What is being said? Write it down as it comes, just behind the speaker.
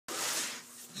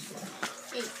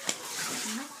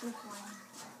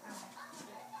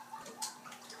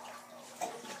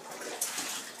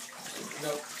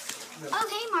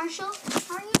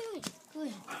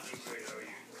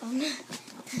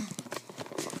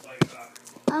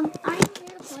Are you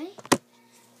here to play?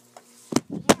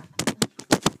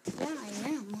 Yeah, I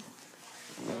am.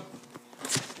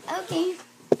 Okay,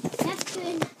 that's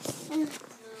good.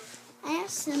 I have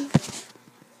some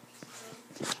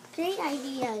great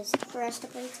ideas for us to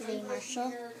play today,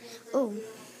 Marshall. Oh,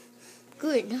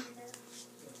 good.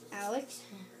 Alex,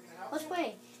 let's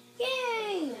play.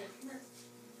 Yay!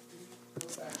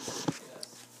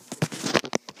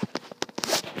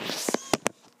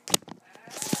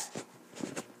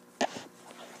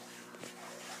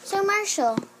 So,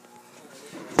 Marshall,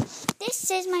 this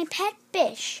is my pet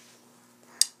fish.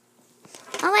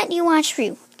 I'll let you watch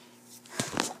through.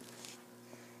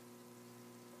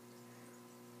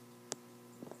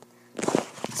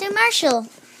 So, Marshall,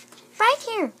 right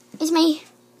here is my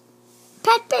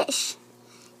pet fish.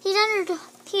 He's under the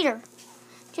heater,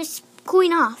 just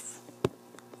cooling off.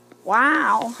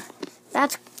 Wow,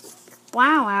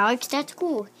 wow, Alex, that's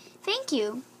cool. Thank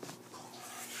you.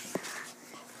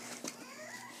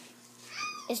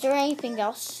 Is there anything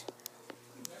else?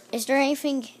 Is there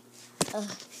anything?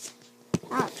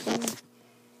 Alex,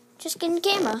 just get in the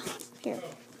camera. Here.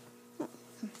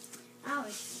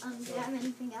 Alex, do you have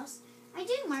anything else? I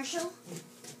do, Marshall.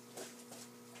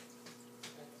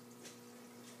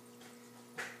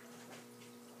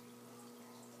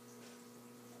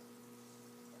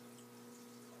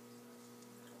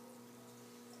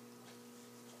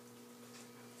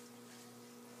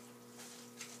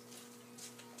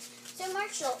 So,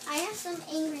 Marshall, I have some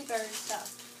Angry Birds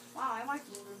stuff. Wow, I like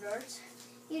Angry Birds.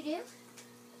 You do?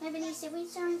 Have any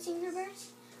siblings that like Angry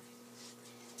Birds?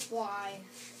 Why?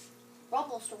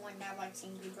 Rubble's the one that likes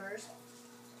Angry Birds.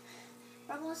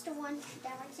 Rubble's the one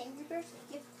that likes Angry Birds?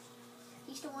 Yep.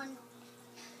 He's the one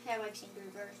that likes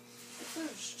Angry Birds. The food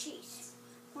is cheese.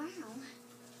 Wow.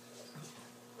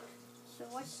 So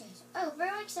what's this? Oh,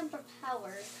 they're like some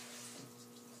propellers.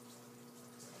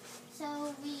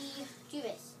 So we do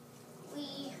this.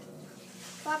 We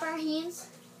clap our hands,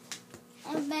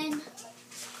 and then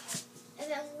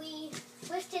we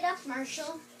lift it up,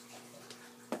 Marshall.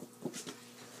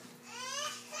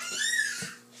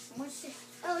 What's this?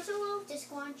 Oh, it's a little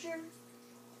disc launcher.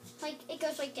 Like, it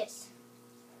goes like this.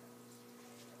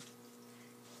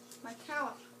 Like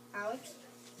how, Alex?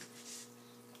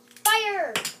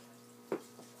 Fire!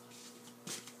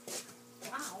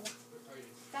 Wow.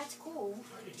 That's cool,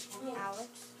 Alex.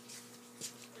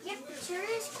 Yep, it sure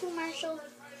is cool, Marshall.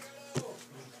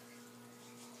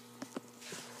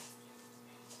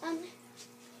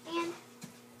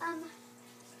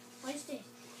 What is this?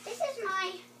 This is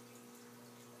my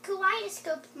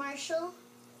kaleidoscope, Marshall.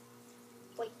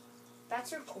 Wait,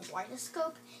 that's your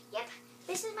kaleidoscope? Yep,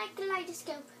 this is my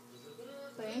kaleidoscope.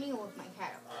 But anyone with my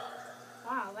hat up.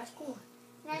 Wow, that's cool.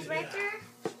 And there's right there,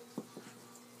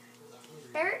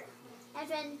 bird, and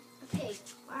then a pig.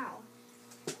 Wow.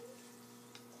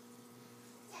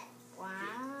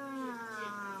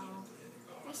 Wow.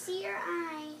 I see your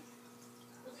eye.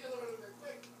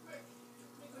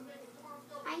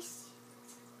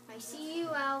 I see you,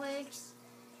 Alex.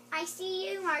 I see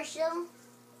you, Marshall.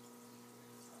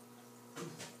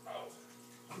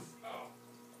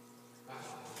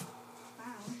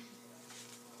 Wow.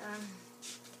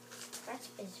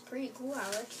 It's pretty cool,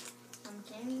 Alex.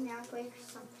 Can we now play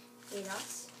some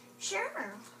chaos?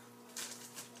 Sure.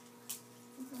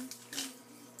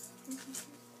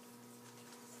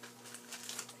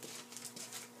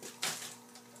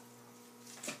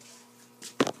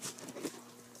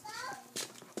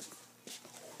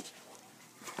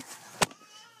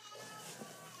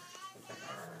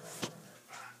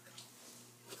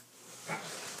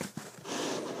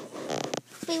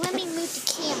 Wait, let me move the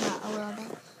camera a little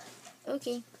bit.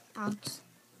 Okay, Alex.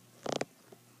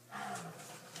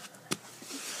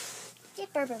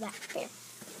 Get Berber back there.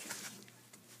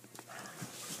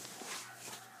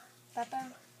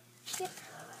 Berber. Yep.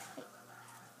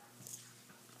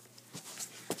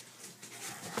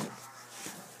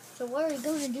 So what are we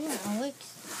going to do, Alex?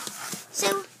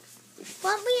 So,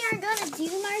 what we are going to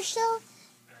do, Marshall,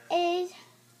 is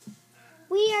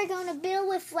we are going to build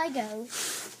with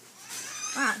Legos.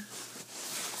 Wow.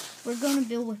 We're going to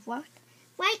build with what?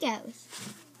 Legos.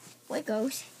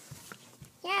 Legos?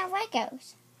 Yeah,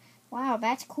 Legos. Wow,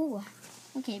 that's cool.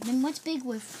 Okay, then let's build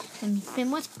with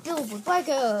Legos.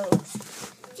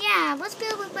 Yeah, let's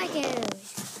build with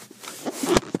Legos.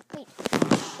 Wait,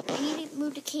 I need to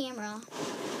move the camera.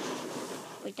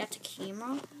 Wait, that's a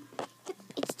camera? Yep,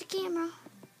 it's the camera.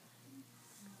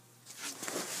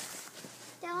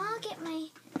 Now I'll get my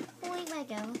holy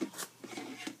Lego.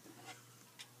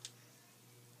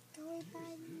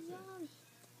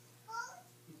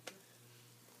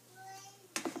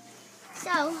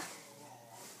 So,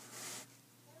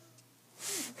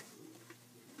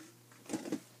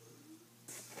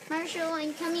 Marshall,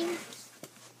 I'm coming.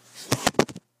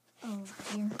 Oh,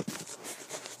 dear.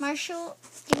 Marshall,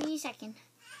 give me a second.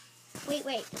 Wait.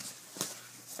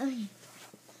 Okay.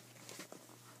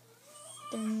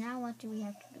 Then now what do we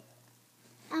have to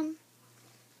do?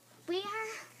 We are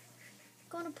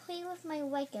going to play with my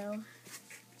Lego.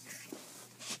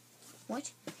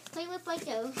 What? Play with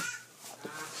Lego.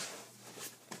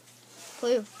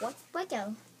 Play with what?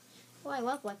 Lego. Oh, I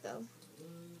love Lego.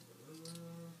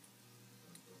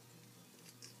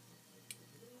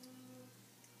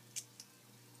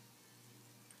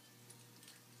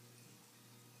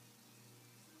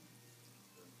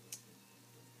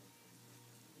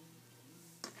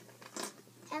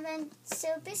 And then, so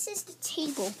this is the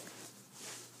table.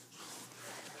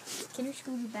 Can you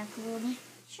scoot it back a little bit?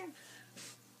 Sure.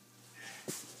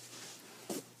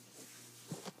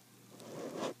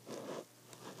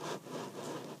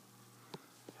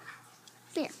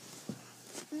 There.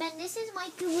 And then this is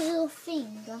like a little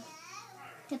thing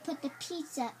to put the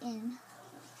pizza in.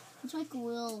 It's like a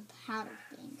little powder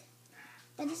thing.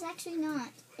 But it's actually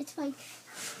not. It's like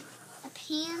a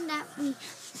pan that we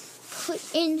put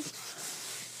in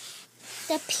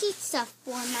the pizza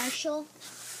for, Marshall.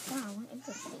 Wow, what is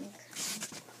this thing?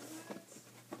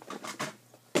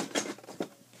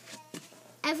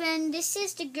 And then this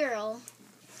is the girl.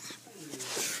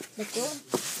 The girl?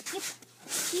 Yep.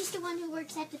 She's the one who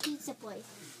works at the pizza place.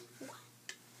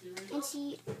 And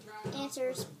she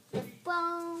answers the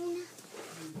phone.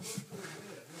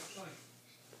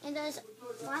 And does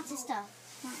lots of stuff.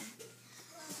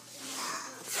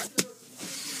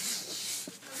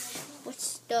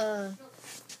 What's the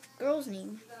girl's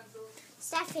name?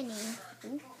 Stephanie.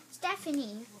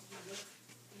 Stephanie.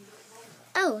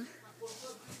 Oh.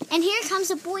 And here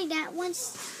comes a boy that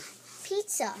wants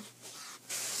pizza.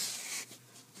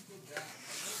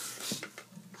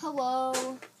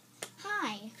 Hello.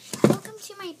 Hi. Welcome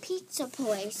to my pizza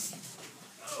place.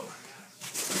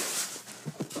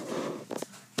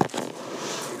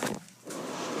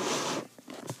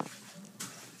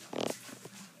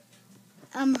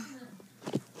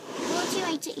 What would you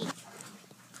like to eat?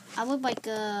 I would like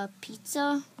a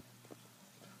pizza.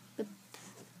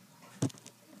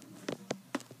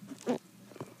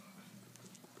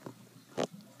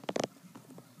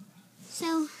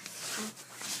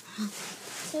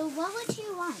 So what would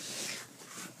you want?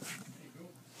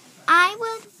 I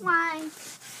would want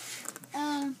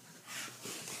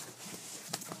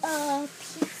a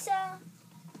pizza.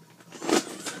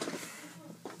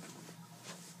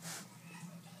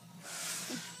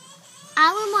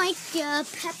 I would like a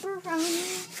pepperoni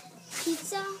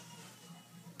pizza.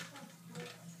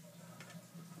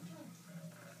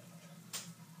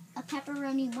 A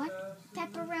pepperoni what?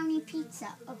 Pepperoni pizza.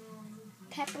 Oh,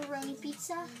 pepperoni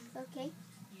pizza? Okay.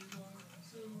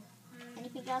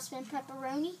 Anything else than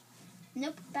pepperoni?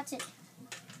 Nope, that's it.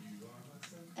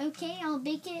 Okay, I'll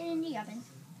bake it in the oven.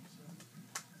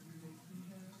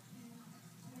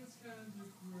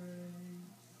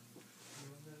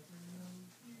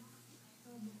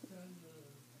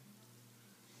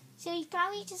 So you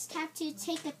probably just have to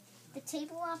take the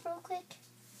table off real quick,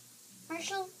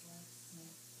 Marshall.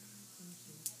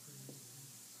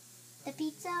 The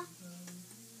pizza.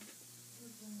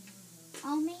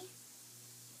 On me.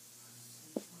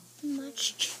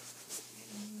 Much.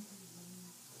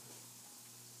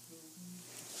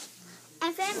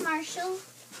 And then Marshall,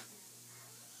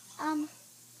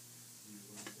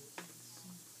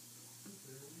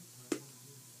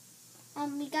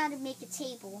 we gotta make a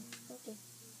table. Okay.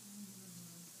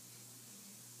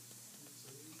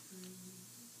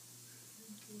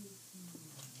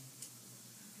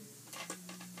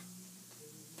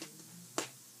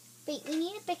 Wait, we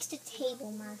need to fix the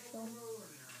table, Marshall.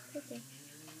 Okay.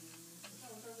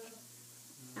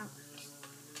 Ouch.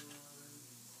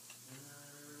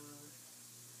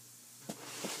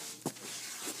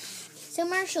 So,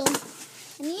 Marshall,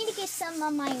 I need to get some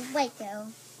of my Lego.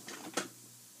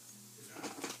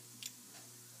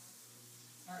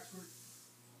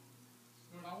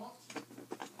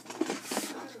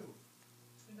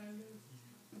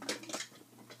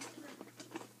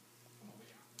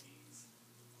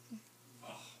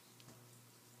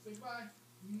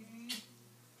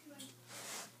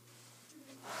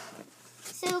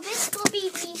 So this will be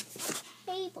the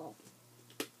table.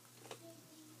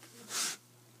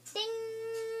 Ding!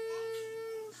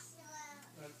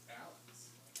 That's Alex.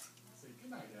 Say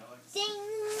goodnight, Alex. Ding!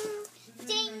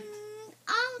 Ding!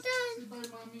 All done. Say bye,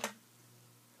 Mommy.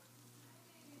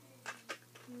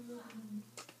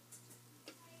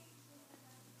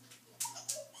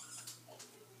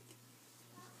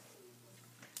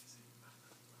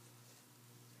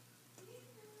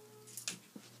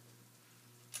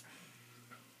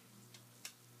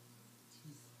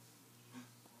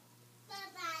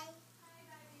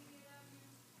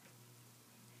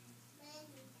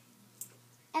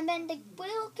 And then the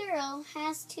little girl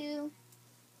has to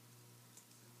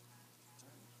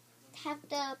have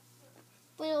the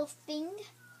little thing,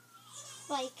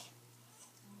 like,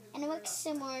 and it looks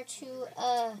similar to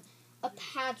a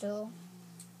paddle.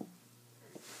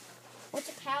 What's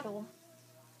a paddle?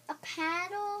 A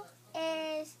paddle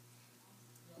is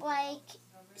like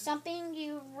something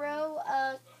you row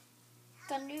a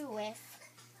canoe with.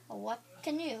 A what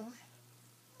canoe?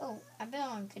 Oh, I've been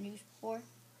on canoes before.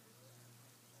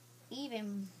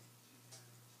 Even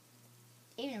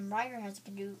Ryder has a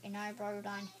canoe, and I rode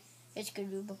on his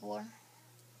canoe before.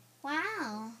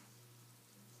 Wow.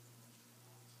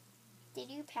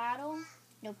 Did you paddle?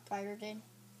 Nope, Ryder did.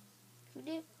 Who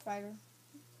did? Ryder.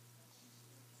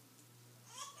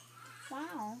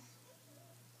 Wow.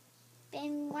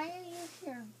 Then why are you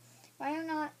here? Why are you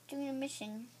not doing a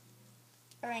mission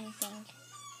or anything?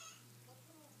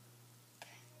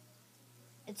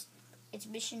 It's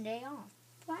mission day off.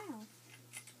 Wow.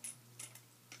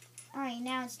 Alright,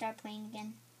 now let's start playing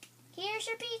again. Here's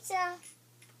your pizza.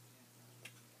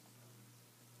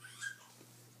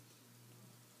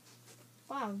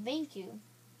 Wow, thank you.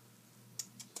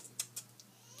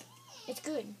 It's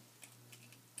good.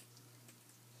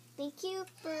 Thank you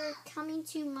for coming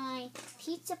to my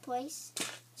pizza place,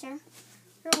 sir.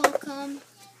 You're welcome.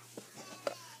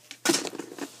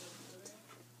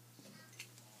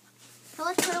 So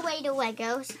let's put away the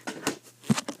Legos.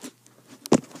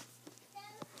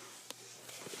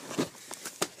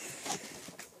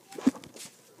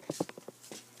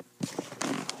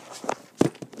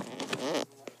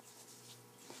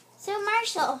 So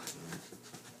Marshall,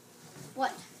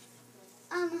 what?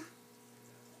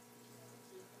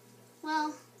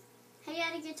 Well, have you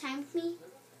had a good time with me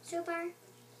so far?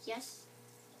 Yes.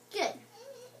 Good.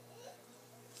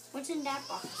 What's in that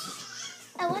box?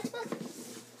 Oh, what's book?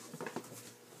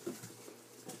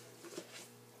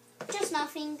 Just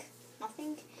nothing.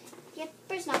 Nothing? Yep,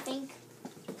 there's nothing.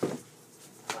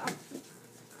 Wow.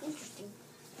 Interesting.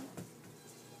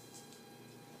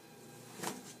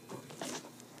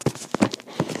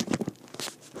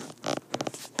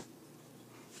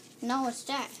 No, what's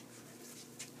that?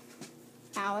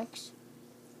 Alex.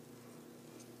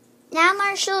 Now,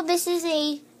 Marshall, this is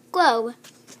a globe.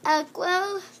 A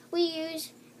globe we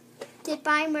use to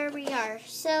find where we are.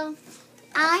 So,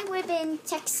 I live in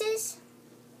Texas.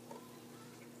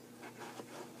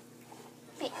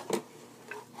 Wait.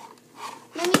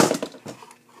 Let me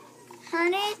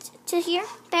turn it to here.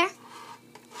 There.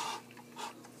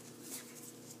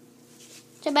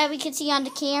 So that we can see on the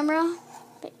camera.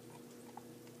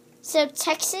 So,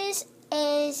 Texas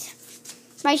is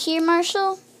right here,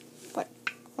 Marshall. What?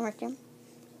 Right there.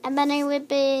 And then I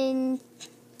live in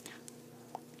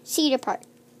Cedar Park.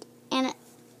 And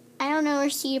I don't know where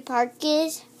Cedar Park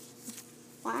is.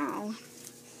 Wow.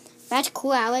 That's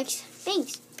cool, Alex.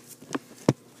 Thanks.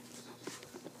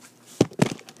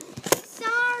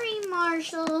 Sorry,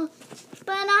 Marshall.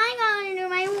 But I gotta do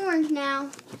my homework now.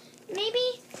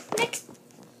 Maybe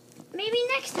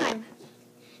next time.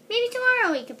 Maybe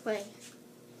tomorrow we can play.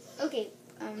 Okay,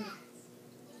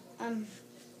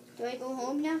 do I go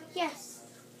home now? Yes.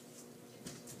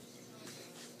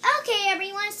 Okay,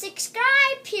 everyone,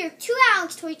 subscribe here to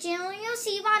Alex Toy Channel. You'll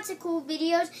see lots of cool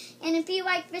videos. And if you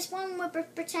like this one with a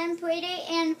pretend playdate,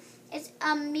 and it's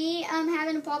me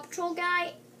having a Paw Patrol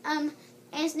guy, and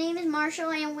his name is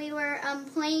Marshall, and we were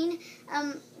playing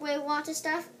with lots of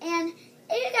stuff. And if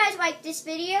you guys like this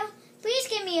video, please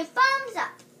give me a thumbs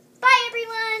up. Bye,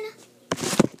 everyone.